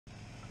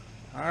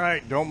All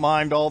right, don't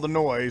mind all the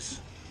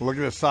noise. Look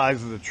at the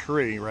size of the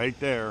tree right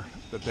there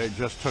that they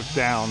just took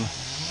down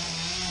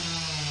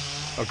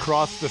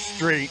across the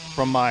street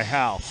from my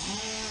house.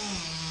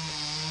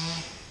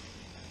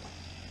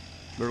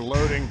 They're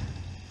loading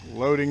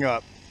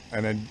up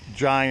and a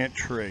giant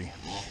tree.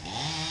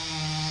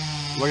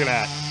 Look at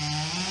that.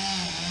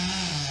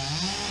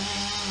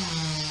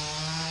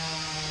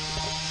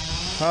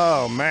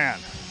 Oh man.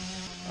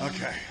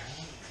 Okay.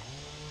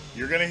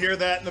 You're gonna hear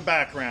that in the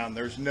background.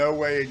 There's no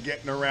way of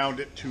getting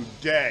around it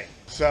today.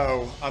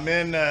 So I'm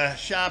in the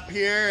shop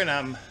here and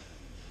I'm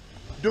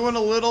doing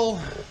a little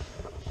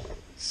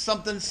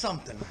something.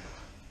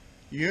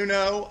 You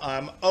know,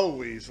 I'm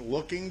always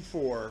looking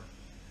for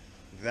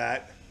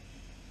that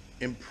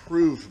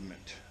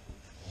improvement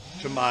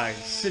to my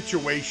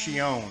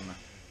situation.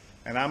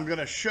 And I'm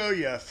gonna show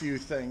you a few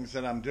things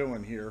that I'm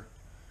doing here.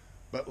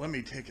 But let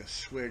me take a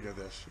swig of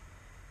this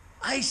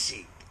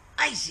icy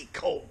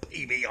cold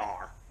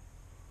PBR.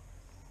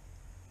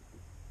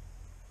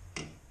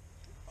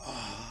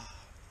 Oh,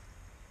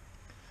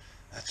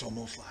 that's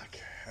almost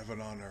like heaven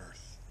on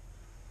earth.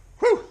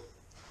 Whew!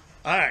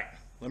 All right,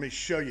 let me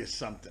show you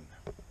something.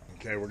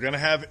 Okay, we're gonna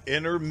have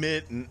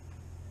intermittent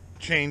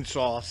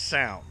chainsaw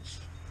sounds,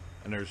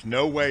 and there's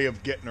no way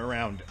of getting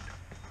around it.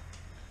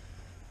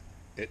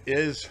 It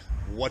is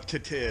what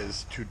it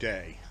is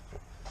today.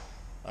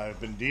 They've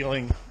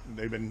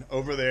been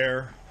over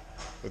there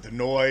with the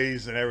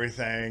noise and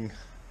everything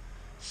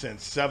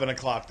since 7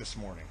 o'clock this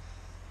morning.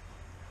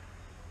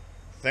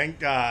 Thank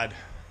God.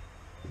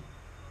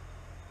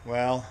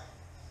 Well,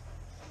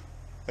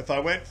 if I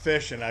went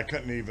fishing, I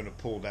couldn't even have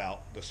pulled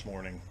out this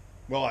morning.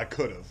 Well, I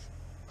could have,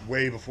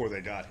 way before they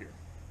got here.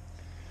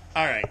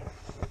 All right.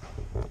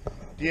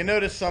 Do you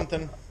notice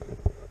something?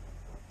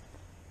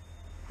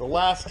 The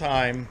last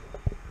time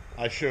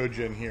I showed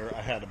you in here,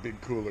 I had a big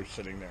cooler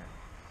sitting there.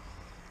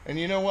 And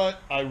you know what?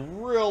 I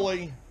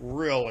really,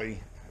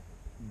 really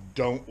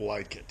don't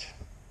like it.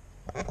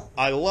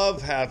 I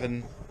love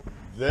having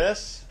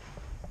this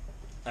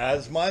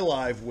as my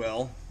live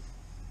well.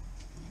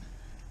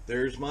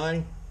 There's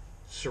my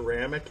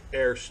ceramic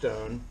air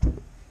stone.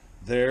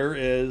 There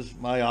is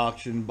my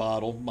oxygen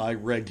bottle, my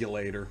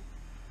regulator.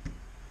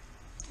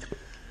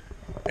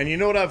 And you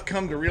know what I've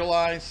come to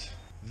realize?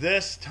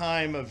 This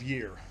time of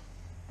year,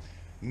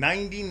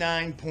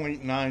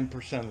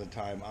 99.9% of the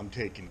time, I'm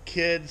taking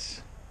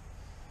kids,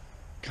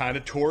 kind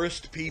of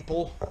tourist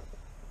people,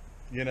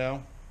 you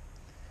know.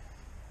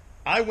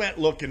 I went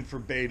looking for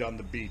bait on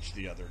the beach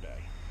the other day.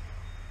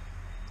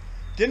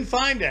 Didn't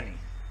find any.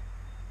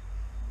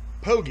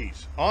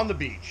 Pogies on the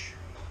beach.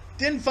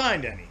 Didn't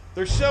find any.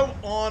 They're so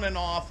on and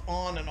off.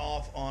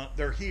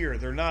 They're here,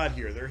 they're not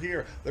here, they're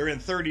here. They're in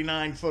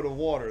 39 foot of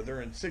water.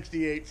 They're in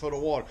 68 foot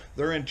of water.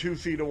 They're in 2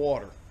 feet of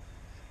water.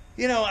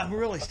 You know, I'm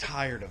really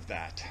tired of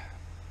that.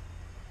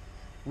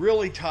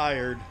 Really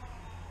tired.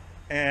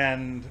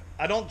 And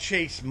I don't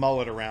chase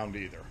mullet around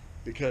either.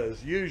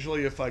 Because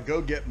usually if I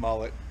go get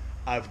mullet,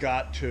 I've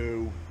got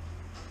to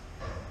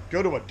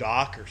go to a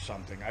dock or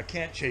something. I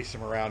can't chase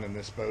them around in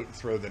this boat and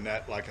throw the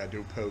net like I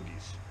do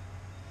pogies.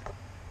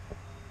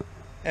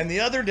 And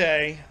the other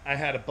day, I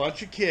had a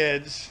bunch of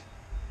kids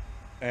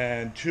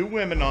and 2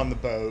 women on the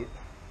boat.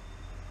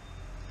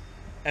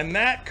 And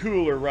that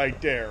cooler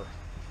right there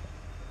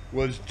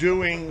was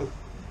doing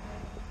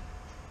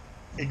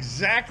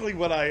exactly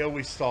what I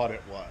always thought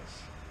it was.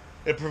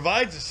 It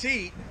provides a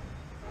seat,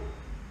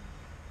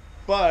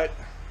 but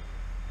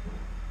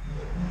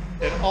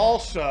it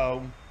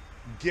also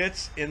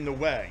gets in the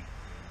way.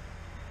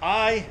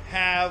 I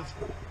have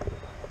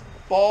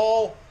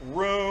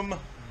ballroom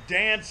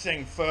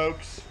dancing,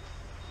 folks.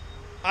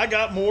 I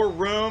got more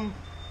room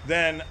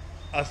than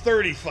a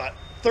 30 foot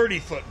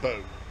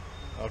boat,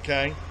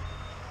 okay?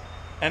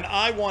 And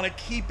I want to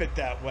keep it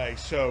that way.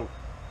 So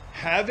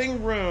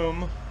having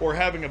room or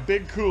having a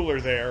big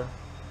cooler there,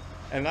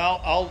 and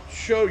I'll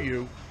show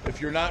you if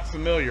you're not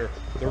familiar,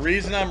 the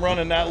reason I'm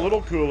running that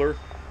little cooler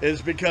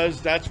is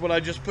because that's what I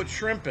just put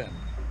shrimp in.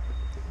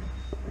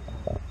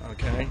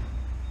 Okay.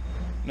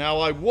 Now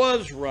I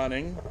was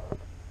running,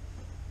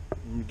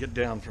 let me get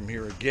down from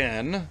here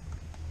again.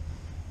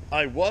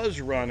 I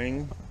was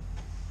running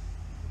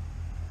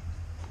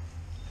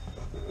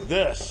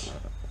this.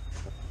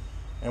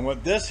 And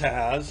what this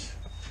has,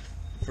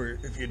 for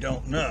if you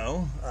don't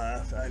know,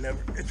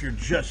 if you're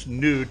just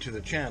new to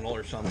the channel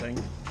or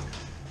something,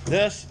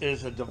 this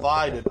is a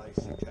divided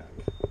icy tech.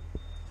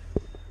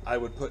 I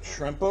would put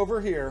shrimp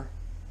over here.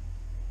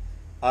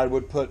 I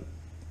would put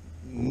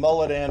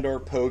mullet and or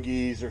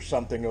pogies or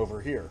something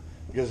over here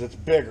because it's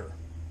bigger.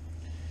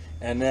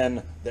 And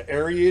then the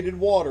aerated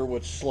water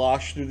would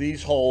slosh through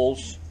these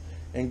holes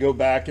and go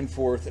back and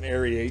forth and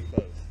aerate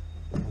both.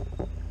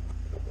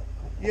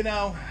 You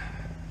know,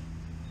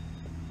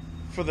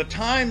 for the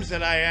times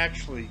that I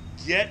actually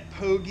get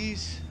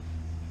pogies,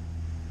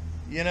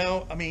 you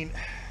know, I mean,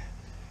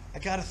 I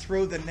got to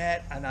throw the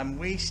net and I'm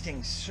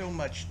wasting so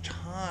much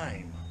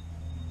time.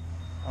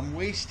 I'm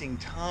wasting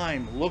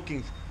time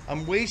looking.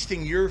 I'm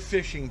wasting your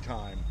fishing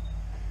time.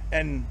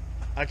 And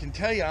I can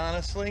tell you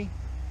honestly,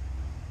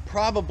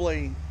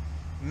 probably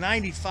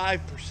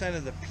 95%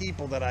 of the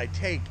people that I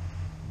take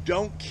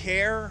don't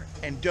care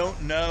and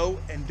don't know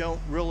and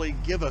don't really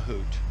give a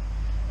hoot.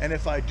 And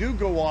if I do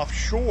go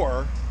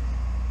offshore,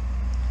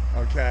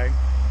 okay,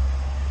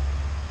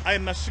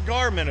 I'm a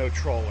cigar minnow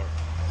troller.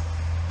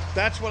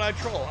 That's what I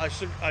troll.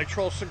 I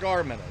troll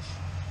cigar minnows,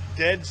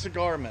 dead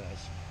cigar minnows.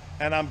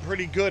 And I'm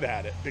pretty good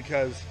at it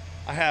because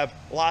I have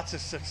lots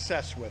of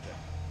success with it.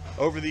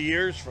 Over the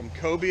years, from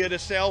cobia to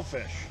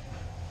sailfish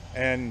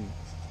and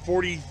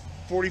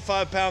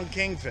 45-pound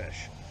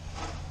kingfish,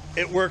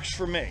 it works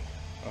for me,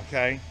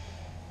 okay?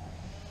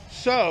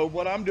 So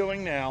what I'm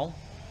doing now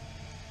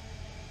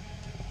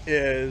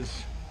is,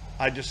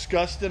 I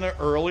discussed in an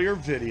earlier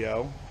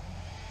video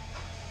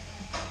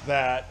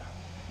that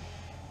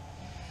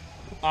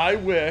I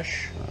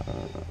wish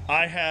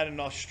I had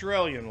an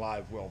Australian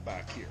live well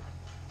back here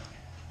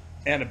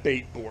and a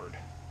bait board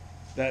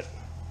that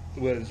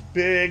was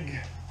big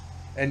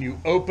and you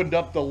opened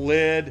up the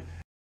lid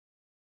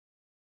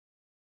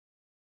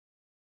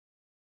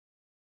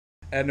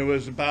and there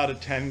was about a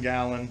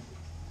 10-gallon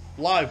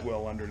live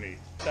well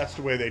underneath. That's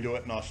the way they do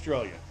it in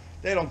Australia.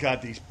 They don't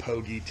got these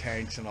pogey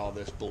tanks and all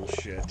this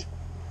bullshit.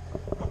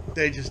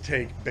 They just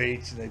take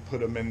baits and they put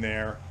them in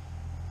there.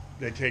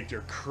 They take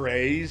their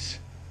crays,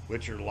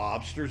 which are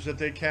lobsters that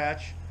they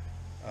catch,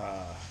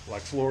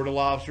 like Florida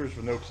lobsters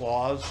with no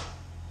claws.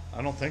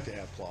 I don't think they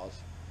have claws.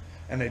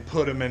 And they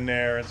put them in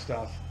there and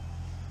stuff.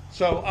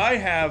 So I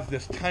have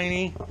this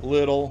tiny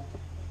little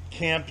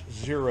Camp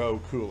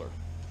Zero cooler.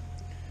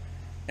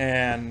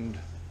 And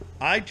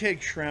I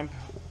take shrimp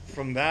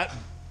from that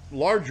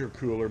larger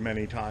cooler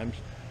many times,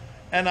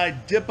 and I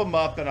dip them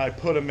up and I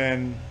put them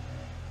in,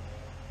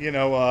 you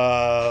know,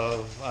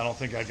 I don't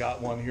think I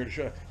got one here to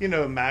show. You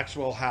know,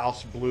 Maxwell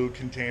House blue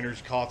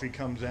containers coffee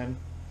comes in.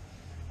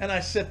 And I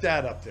set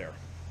that up there.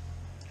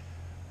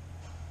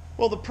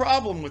 Well, the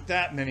problem with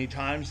that many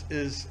times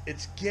is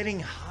it's getting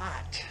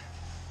hot.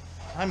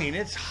 I mean,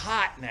 it's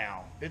hot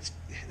now.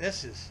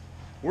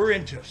 We're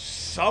into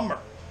summer,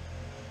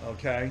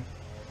 okay?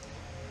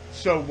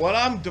 So what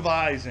I'm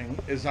devising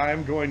is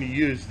I'm going to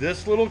use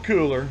this little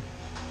cooler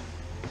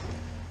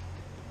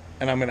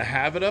and I'm going to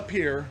have it up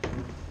here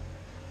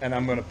and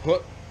I'm going to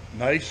put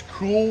nice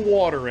cool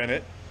water in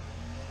it,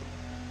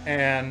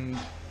 and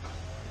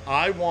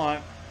I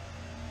want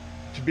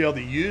to be able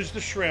to use the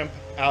shrimp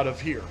out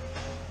of here.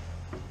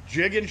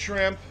 Jigging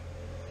shrimp,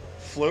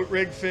 float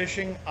rig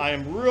fishing. I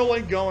am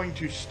really going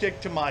to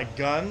stick to my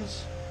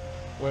guns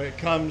when it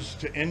comes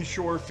to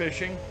inshore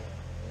fishing,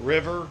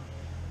 river.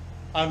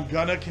 I'm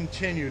gonna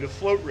continue to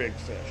float rig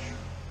fish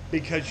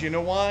because you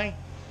know why?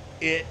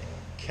 It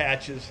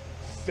catches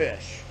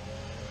fish.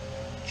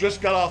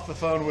 Just got off the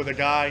phone with a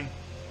guy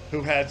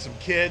who had some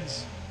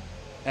kids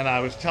and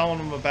I was telling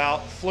him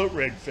about float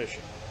rig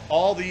fishing.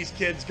 All these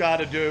kids got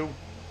to do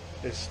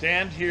is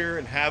stand here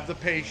and have the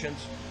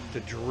patience to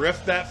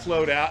drift that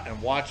float out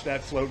and watch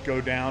that float go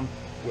down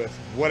with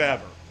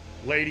whatever.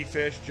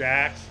 Ladyfish,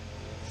 jacks,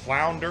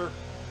 flounder,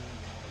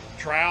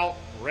 trout,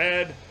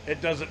 red,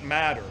 it doesn't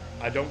matter.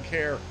 I don't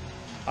care.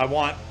 I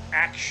want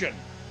action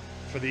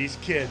for these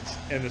kids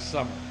in the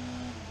summer.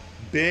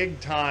 Big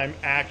time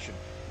action.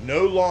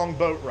 No long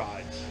boat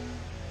rides,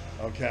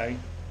 okay?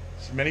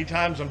 So many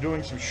times I'm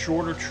doing some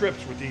shorter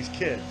trips with these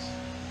kids.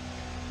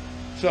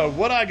 So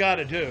what I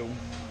gotta do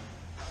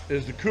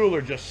is the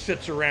cooler just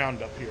sits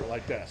around up here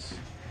like this.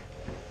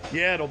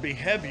 Yeah, it'll be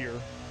heavier.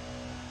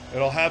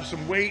 It'll have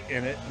some weight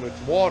in it with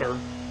water,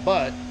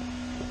 but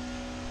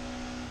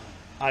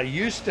I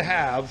used to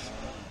have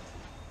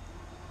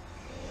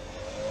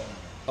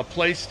a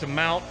place to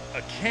mount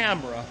a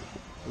camera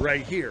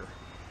right here.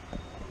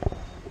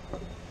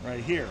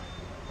 Right here.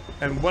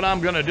 And what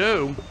I'm gonna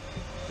do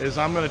is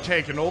I'm gonna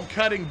take an old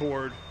cutting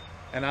board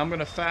and I'm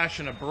gonna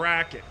fashion a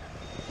bracket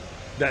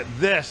that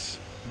this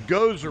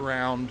goes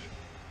around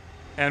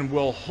and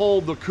will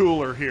hold the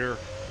cooler here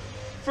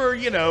for,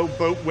 you know,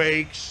 boat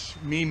wakes,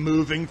 me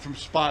moving from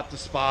spot to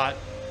spot,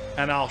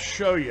 and I'll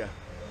show you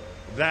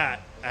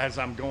that as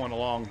I'm going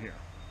along here.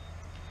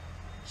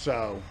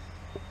 So,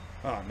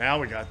 now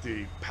we got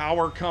the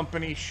power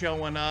company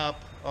showing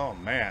up. Oh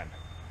man,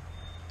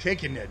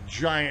 taking the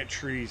giant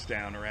trees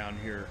down around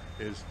here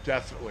is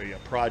definitely a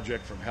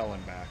project from hell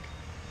and back.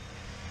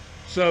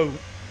 So,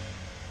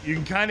 you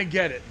can kind of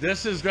get it.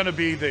 This is going to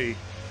be the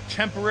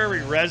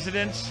temporary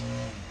residence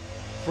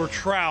for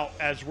trout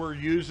as we're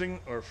using,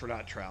 or for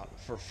not trout,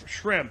 for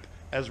shrimp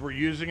as we're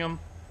using them,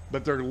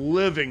 but they're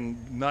living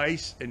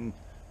nice and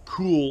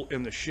cool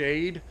in the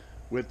shade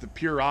with the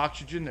pure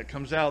oxygen that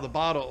comes out of the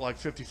bottle at like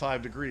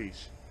 55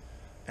 degrees.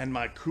 And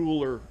my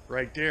cooler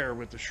right there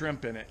with the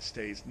shrimp in it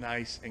stays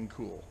nice and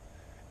cool.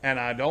 And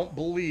I don't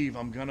believe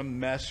I'm gonna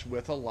mess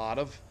with a lot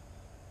of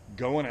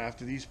going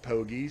after these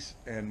pogies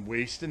and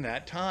wasting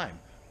that time.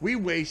 We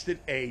wasted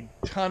a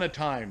ton of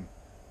time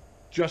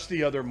just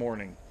the other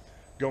morning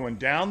going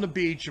down the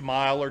beach a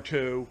mile or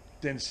two,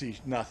 didn't see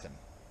nothing.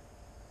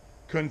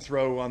 Couldn't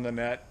throw the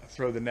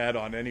net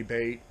on any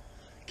bait.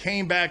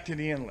 Came back to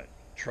the inlet,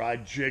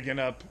 tried jigging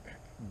up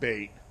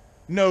bait.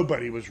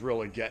 Nobody was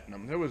really getting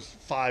them. There was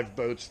 5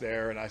 boats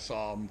there, and I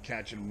saw them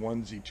catching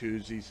onesie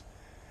twosies.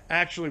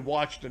 Actually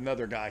watched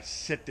another guy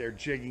sit there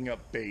jigging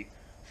up bait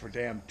for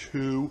damn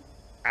 2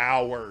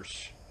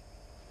 hours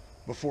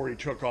before he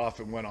took off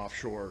and went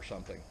offshore or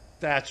something.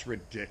 That's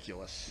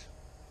ridiculous.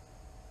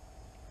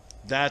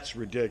 That's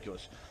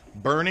ridiculous.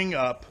 Burning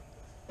up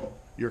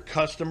your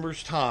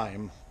customer's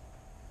time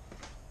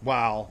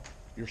while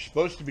you're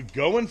supposed to be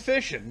going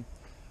fishing,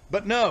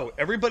 but no,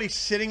 everybody's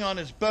sitting on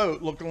his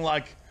boat looking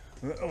like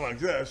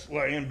this,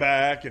 laying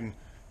back and,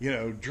 you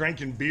know,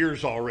 drinking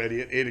beers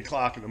already at 8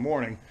 o'clock in the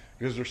morning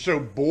because they're so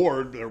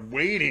bored they're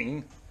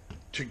waiting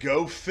to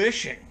go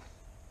fishing.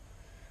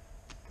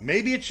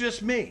 Maybe it's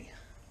just me.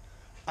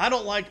 I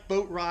don't like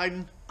boat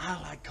riding. I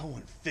like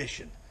going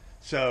fishing.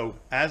 So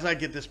as I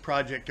get this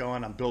project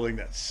going, I'm building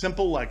that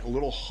simple, like a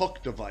little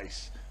hook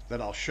device that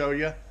I'll show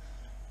you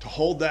to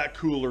hold that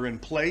cooler in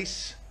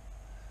place.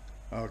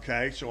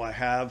 Okay, so I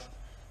have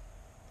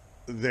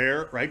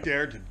there, right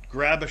there, to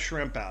grab a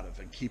shrimp out of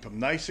and keep them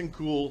nice and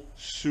cool,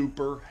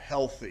 super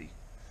healthy.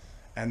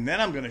 And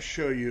then I'm going to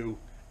show you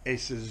a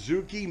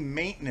Suzuki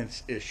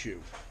maintenance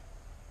issue.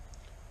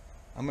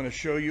 I'm going to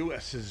show you a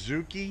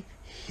Suzuki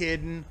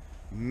hidden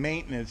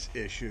maintenance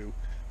issue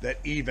that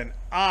even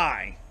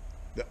I,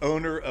 the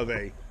owner of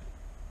a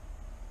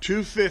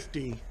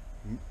 250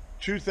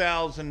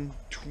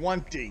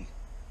 2020,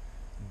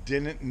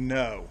 didn't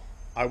know.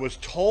 I was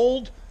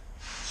told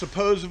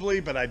supposedly,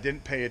 but I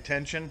didn't pay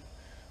attention.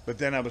 But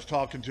then I was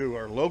talking to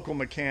our local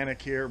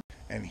mechanic here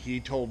and he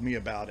told me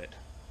about it,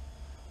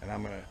 and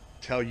I'm going to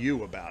tell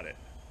you about it,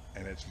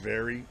 and it's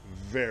very,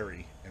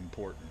 very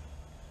important.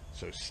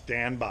 So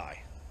stand by.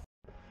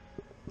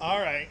 All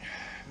right,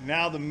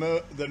 now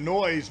the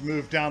noise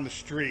moved down the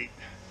street,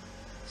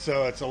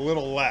 so it's a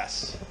little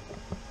less.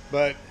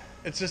 But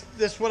it's just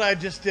this, what I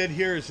just did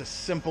here is a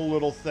simple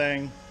little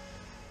thing,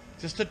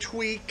 just a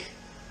tweak,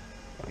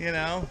 you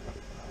know.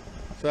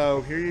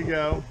 So here you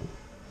go.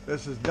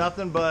 This is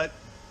nothing but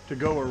to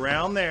go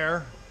around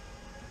there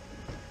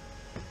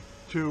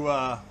to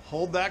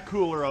hold that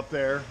cooler up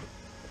there in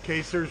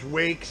case there's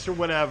wakes or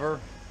whatever,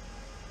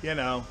 you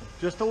know,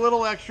 just a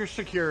little extra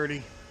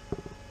security.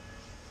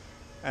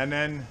 And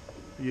then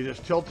you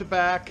just tilt it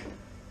back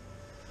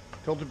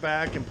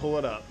and pull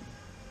it up.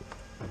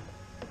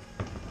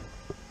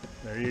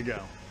 There you go.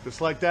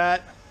 Just like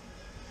that.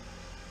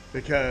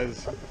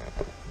 Because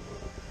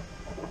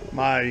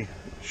my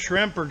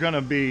shrimp are going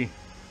to be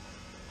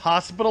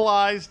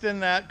hospitalized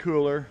in that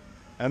cooler,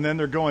 and then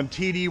they're going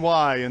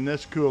TDY in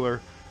this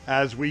cooler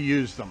as we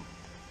use them.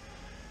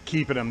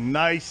 Keeping them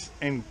nice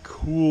and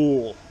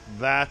cool.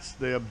 That's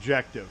the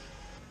objective.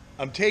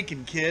 I'm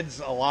taking kids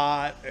a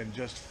lot and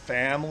just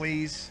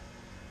families.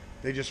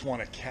 They just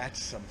want to catch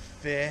some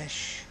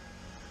fish,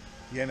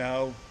 you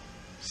know.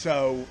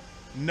 So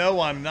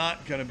no, I'm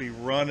not going to be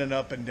running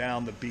up and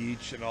down the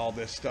beach and all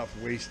this stuff,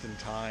 wasting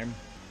time.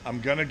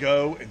 I'm going to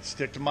go and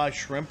stick to my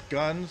shrimp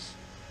guns,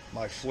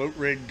 my float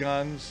rig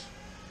guns,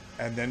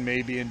 and then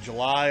maybe in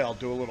July I'll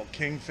do a little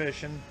king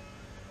fishing.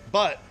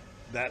 But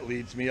that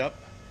leads me up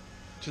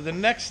to the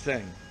next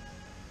thing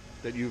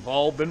that you've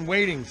all been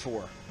waiting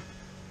for.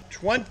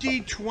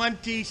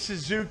 2020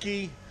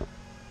 Suzuki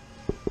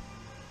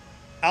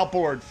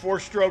outboard,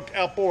 4-stroke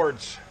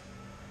outboards.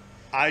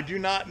 I do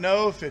not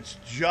know if it's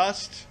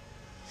just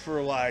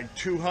for like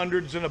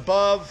 200s and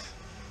above.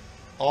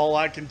 All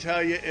I can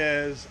tell you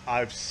is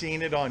I've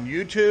seen it on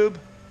YouTube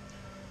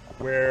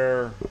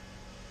where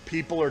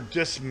people are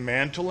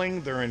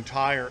dismantling their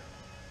entire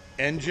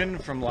engine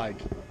from like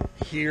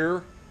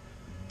here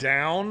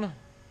down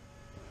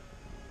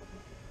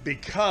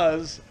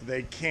because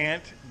they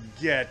can't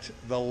get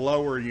the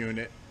lower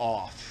unit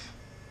off.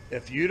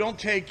 If you don't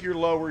take your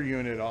lower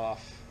unit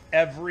off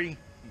every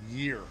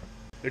year,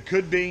 it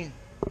could be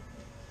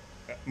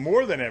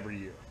more than every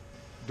year.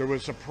 There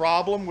was a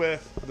problem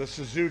with the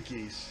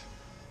Suzukis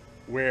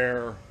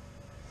where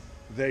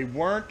they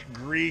weren't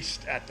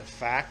greased at the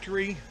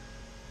factory,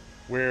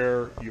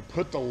 where you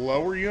put the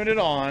lower unit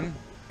on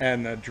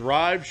and the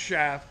drive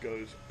shaft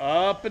goes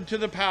up into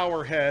the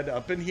power head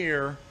up in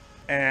here,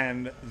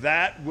 and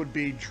that would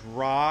be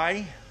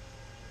dry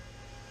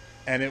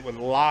and it would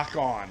lock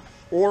on.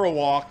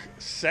 Orowalk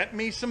sent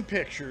me some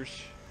pictures.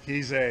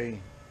 He's a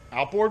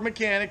outboard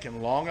mechanic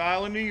in Long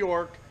Island, New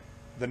York,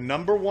 the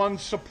 #1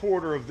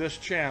 supporter of this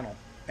channel,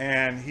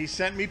 and he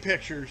sent me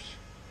pictures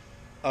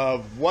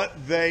of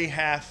what they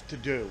have to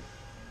do.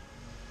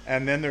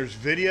 And then there's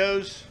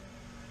videos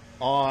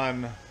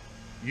on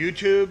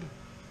YouTube.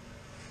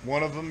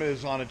 One of them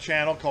is on a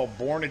channel called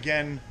Born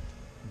Again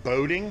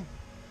Boating.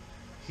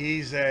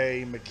 He's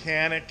a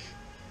mechanic,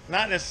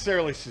 not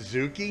necessarily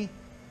Suzuki.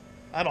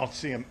 I don't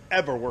see him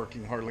ever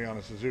working hardly on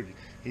a Suzuki.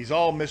 He's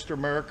all Mr.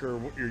 Merc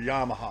or your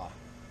Yamaha.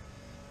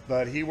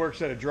 But he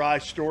works at a dry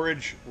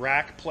storage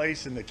rack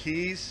place in the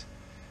Keys.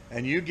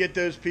 And you get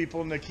those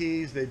people in the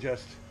Keys, they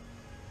just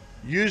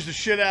use the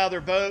shit out of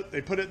their boat,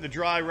 they put it in the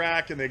dry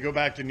rack, and they go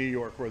back to New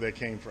York where they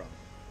came from.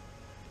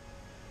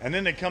 And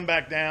then they come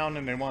back down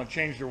and they want to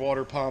change their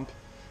water pump.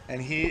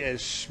 and he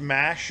is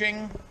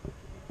smashing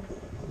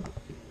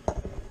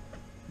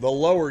the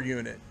lower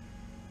unit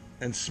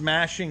and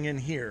smashing in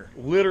here,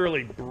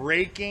 literally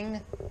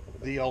breaking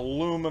the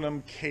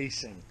aluminum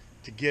casing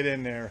to get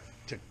in there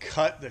to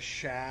cut the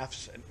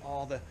shafts and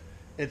all the,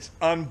 it's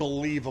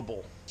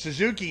unbelievable.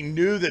 Suzuki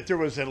knew that there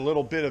was a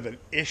little bit of an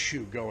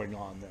issue going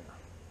on there.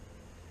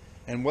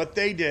 And what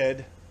they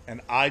did,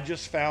 and I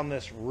just found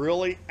this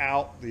really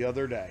out the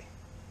other day.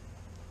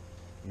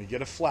 Let me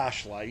get a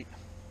flashlight.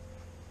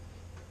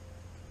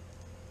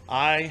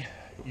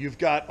 You've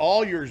got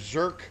all your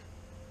Zerk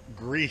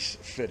grease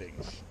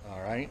fittings,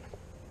 all right?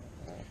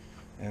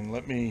 And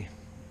let me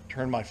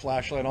turn my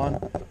flashlight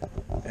on,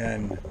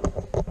 and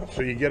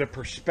so you get a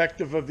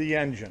perspective of the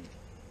engine.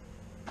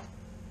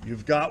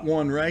 You've got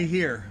one right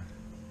here,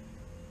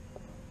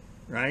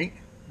 right?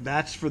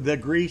 That's for the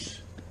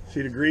grease.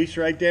 See the grease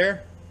right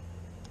there?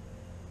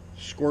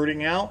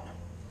 Squirting out.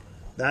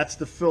 That's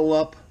to fill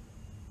up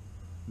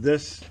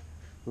this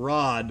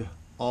rod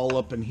all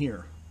up in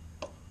here.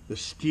 The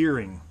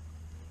steering,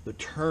 the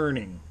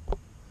turning.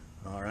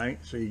 All right,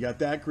 so you got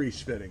that grease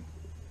fitting.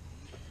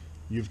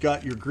 You've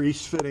got your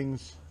grease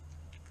fittings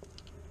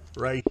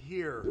right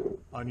here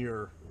on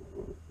your,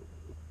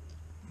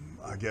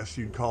 I guess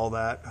you'd call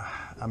that,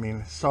 I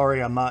mean,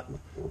 sorry, I'm not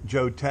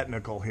Joe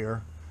technical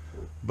here,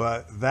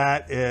 but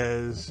that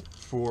is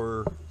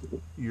for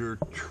your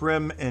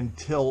trim and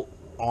tilt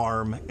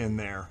arm in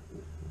there,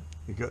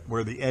 you got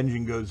where the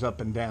engine goes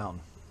up and down.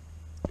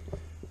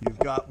 You've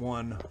got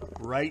one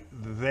right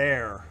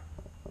there.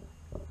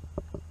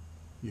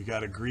 You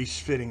got a grease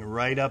fitting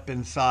right up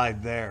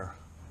inside there.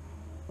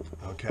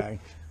 Okay,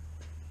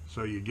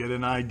 so you get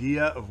an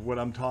idea of what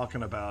I'm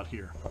talking about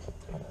here.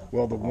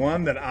 Well, the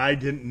one that I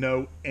didn't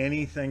know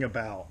anything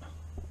about,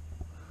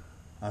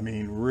 I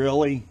mean,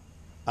 really,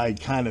 I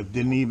kind of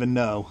didn't even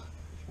know,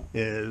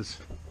 is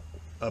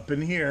up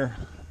in here.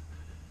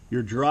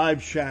 Your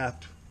drive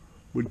shaft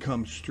would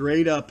come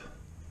straight up,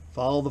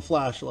 follow the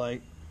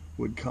flashlight,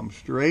 would come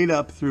straight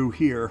up through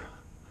here,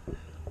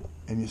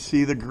 and you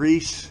see the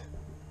grease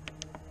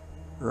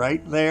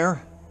right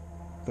there?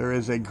 There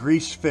is a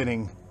grease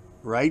fitting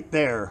right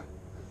there,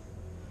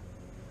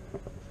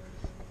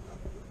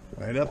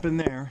 right up in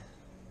there.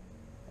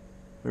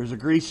 There's a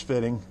grease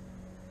fitting,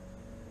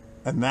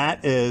 and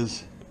that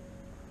is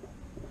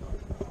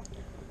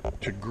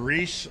to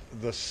grease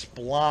the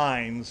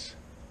splines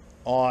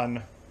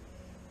on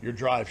your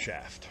drive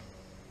shaft.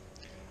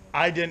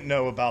 I didn't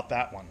know about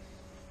that one.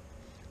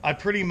 I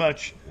pretty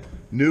much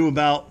knew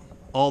about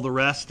all the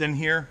rest in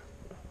here,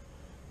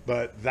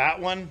 but that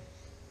one,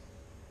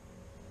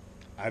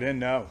 I didn't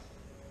know.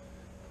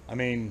 I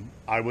mean,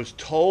 I was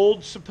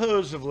told,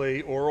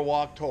 supposedly,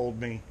 Orwalk told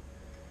me,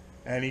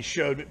 and he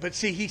showed me. But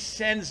see, he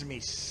sends me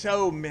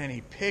so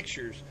many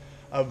pictures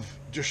of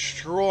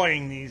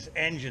destroying these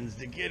engines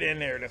to get in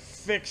there to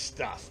fix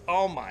stuff.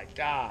 Oh my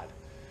God.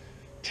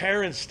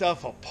 Tearing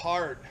stuff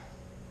apart.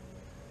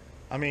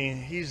 I mean,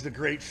 he's the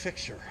great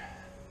fixer.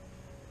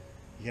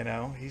 You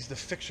know, he's the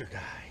fixer guy.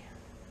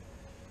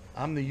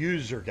 I'm the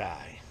user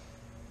guy.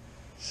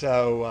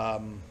 So,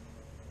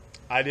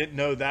 I didn't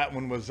know that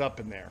one was up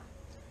in there.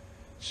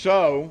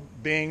 So,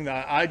 being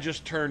that I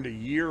just turned a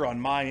year on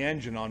my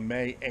engine on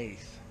May 8th,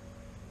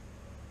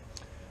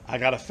 I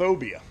got a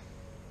phobia.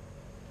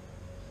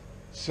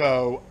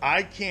 So,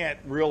 I can't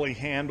really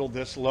handle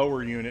this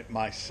lower unit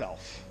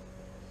myself.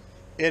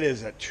 It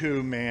is a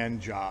two-man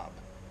job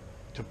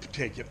to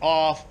take it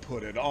off,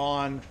 put it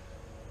on,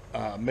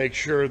 make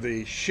sure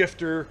the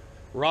shifter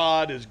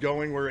rod is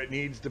going where it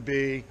needs to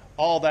be,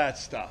 all that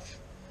stuff.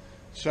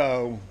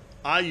 So,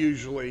 I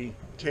usually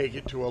take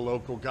it to a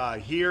local guy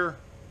here,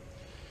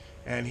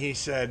 and he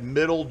said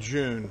middle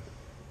June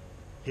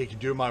he could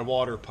do my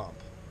water pump.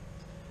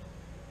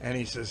 And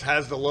he says,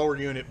 has the lower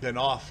unit been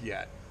off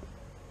yet?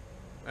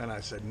 And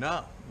I said,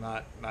 no,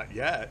 not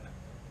yet.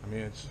 I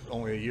mean, it's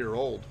only a year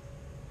old.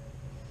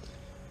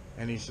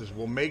 And he says,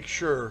 well, make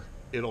sure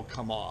it'll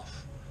come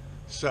off.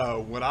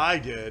 So what I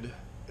did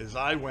is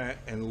I went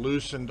and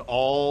loosened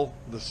all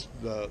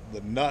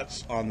the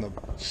nuts on the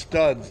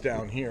studs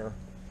down here.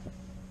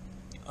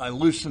 I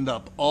loosened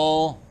up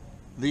all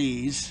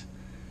these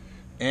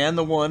and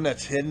the one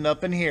that's hidden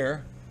up in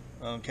here.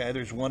 Okay,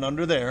 there's one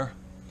under there.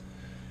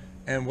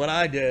 And what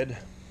I did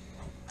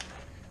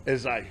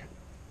is I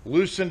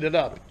loosened it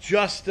up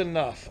just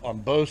enough on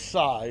both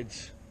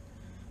sides.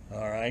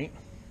 All right.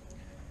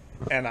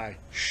 And I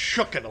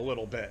shook it a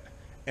little bit,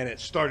 and it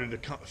started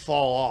to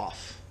fall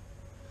off.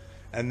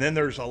 And then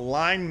there's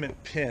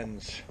alignment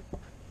pins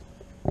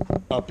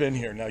up in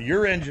here. Now,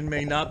 your engine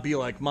may not be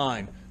like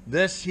mine.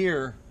 This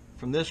here,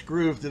 from this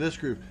groove to this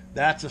groove,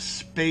 that's a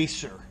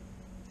spacer.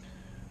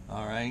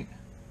 All right.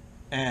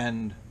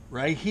 And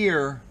right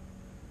here,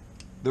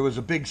 there was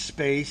a big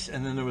space,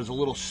 and then there was a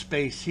little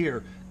space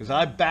here, because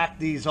I backed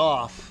these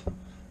off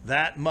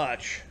that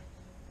much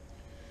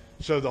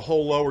so the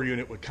whole lower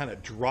unit would kind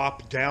of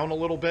drop down a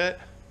little bit.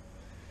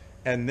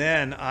 And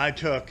then I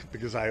took,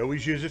 because I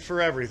always use it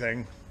for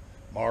everything,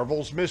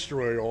 Marvel's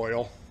mystery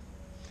oil.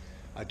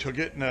 I took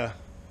it in a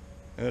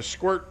and a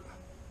squirt,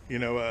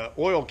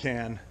 oil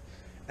can,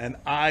 and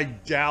I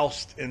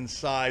doused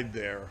inside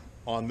there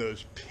on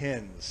those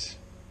pins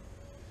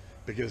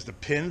because the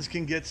pins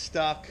can get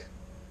stuck,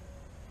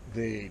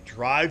 the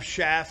drive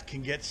shaft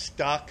can get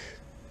stuck.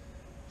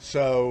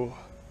 So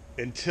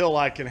until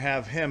I can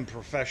have him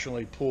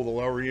professionally pull the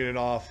lower unit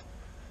off,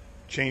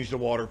 change the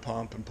water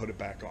pump, and put it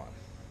back on.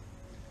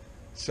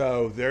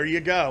 So there you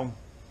go.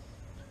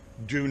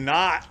 Do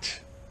not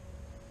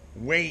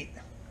wait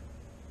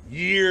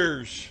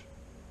years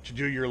to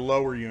do your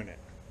lower unit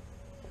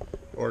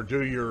or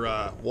do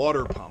your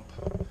water pump.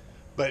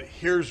 But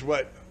here's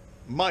what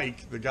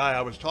Mike, the guy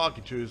I was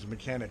talking to, is a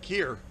mechanic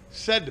here,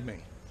 said to me.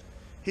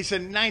 He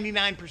said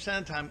 99%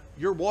 of the time,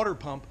 your water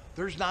pump,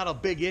 there's not a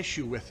big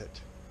issue with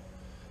it.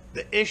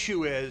 The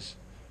issue is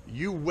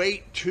you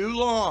wait too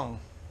long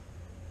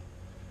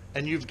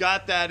and you've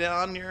got that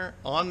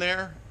on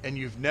there and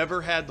you've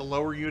never had the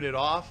lower unit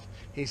off.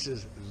 He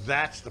says,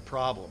 that's the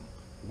problem.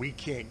 We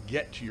can't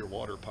get to your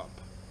water pump.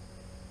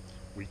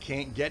 We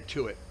can't get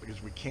to it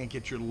because we can't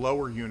get your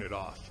lower unit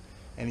off.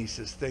 And he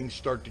says things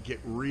start to get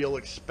real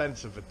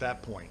expensive at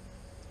that point.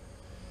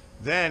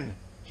 Then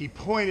he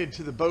pointed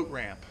to the boat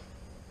ramp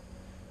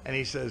and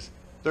he says,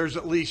 there's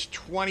at least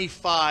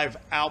 25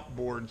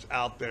 outboards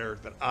out there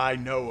that I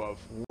know of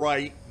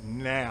right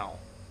now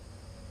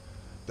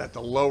that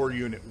the lower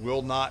unit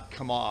will not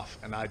come off.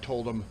 And I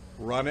told him,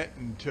 run it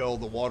until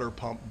the water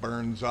pump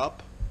burns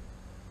up,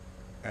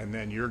 and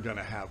then you're going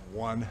to have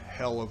one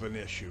hell of an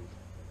issue.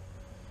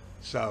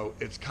 So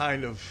it's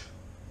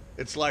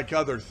like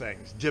other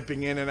things,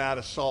 dipping in and out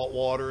of salt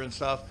water and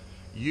stuff.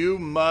 You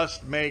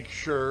must make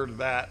sure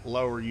that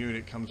lower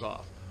unit comes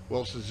off.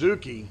 Well,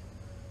 Suzuki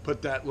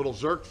put that little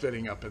Zerk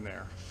fitting up in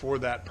there for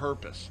that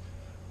purpose.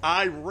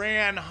 I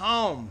ran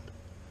home,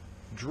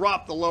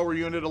 dropped the lower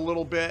unit a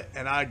little bit,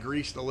 and I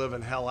greased the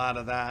living hell out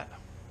of that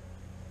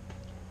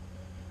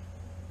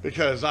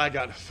because I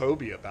got a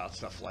phobia about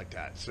stuff like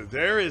that. So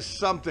there is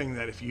something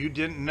that if you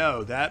didn't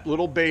know, that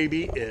little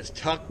baby is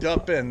tucked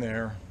up in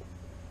there.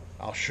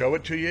 I'll show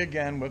it to you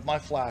again with my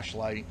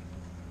flashlight.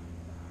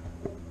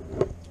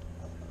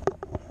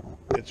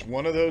 It's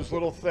one of those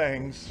little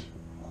things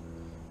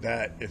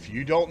that if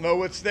you don't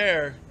know it's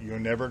there, you're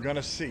never going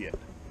to see it.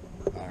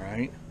 All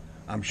right?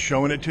 I'm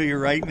showing it to you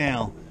right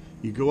now.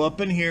 You go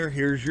up in here.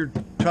 Here's your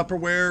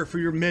Tupperware for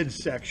your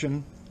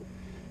midsection.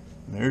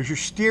 There's your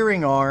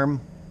steering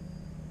arm.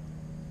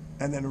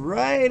 And then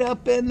right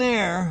up in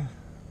there,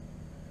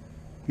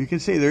 you can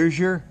see there's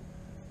your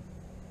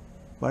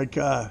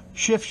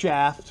shift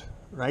shaft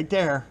right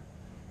there.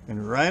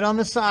 And right on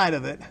the side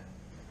of it,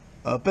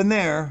 up in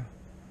there,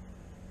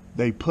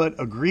 they put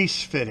a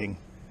grease fitting.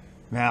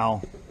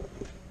 Now,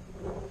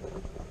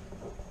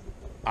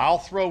 I'll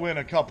throw in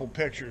a couple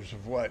pictures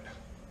of what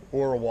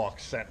Orwalk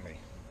sent me.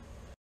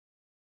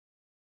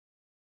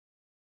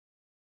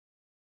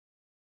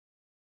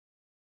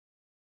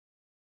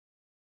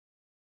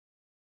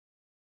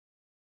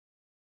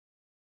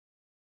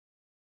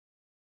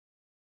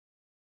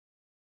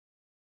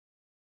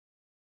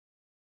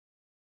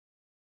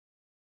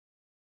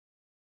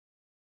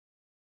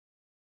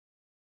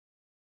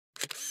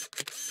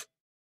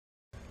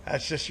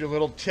 That's just your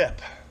little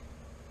tip.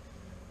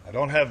 I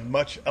don't have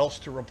much else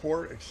to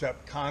report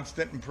except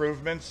constant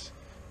improvements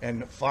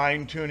and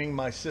fine-tuning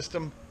my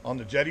system on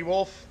the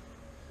JETTYWOLF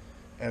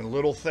and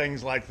little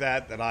things like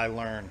that that I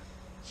learn.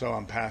 So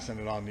I'm passing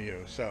it on to you.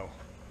 So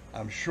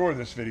I'm sure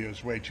this video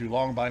is way too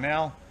long by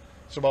now.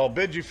 So I'll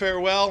bid you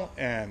farewell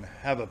and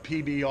have a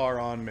PBR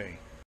on me.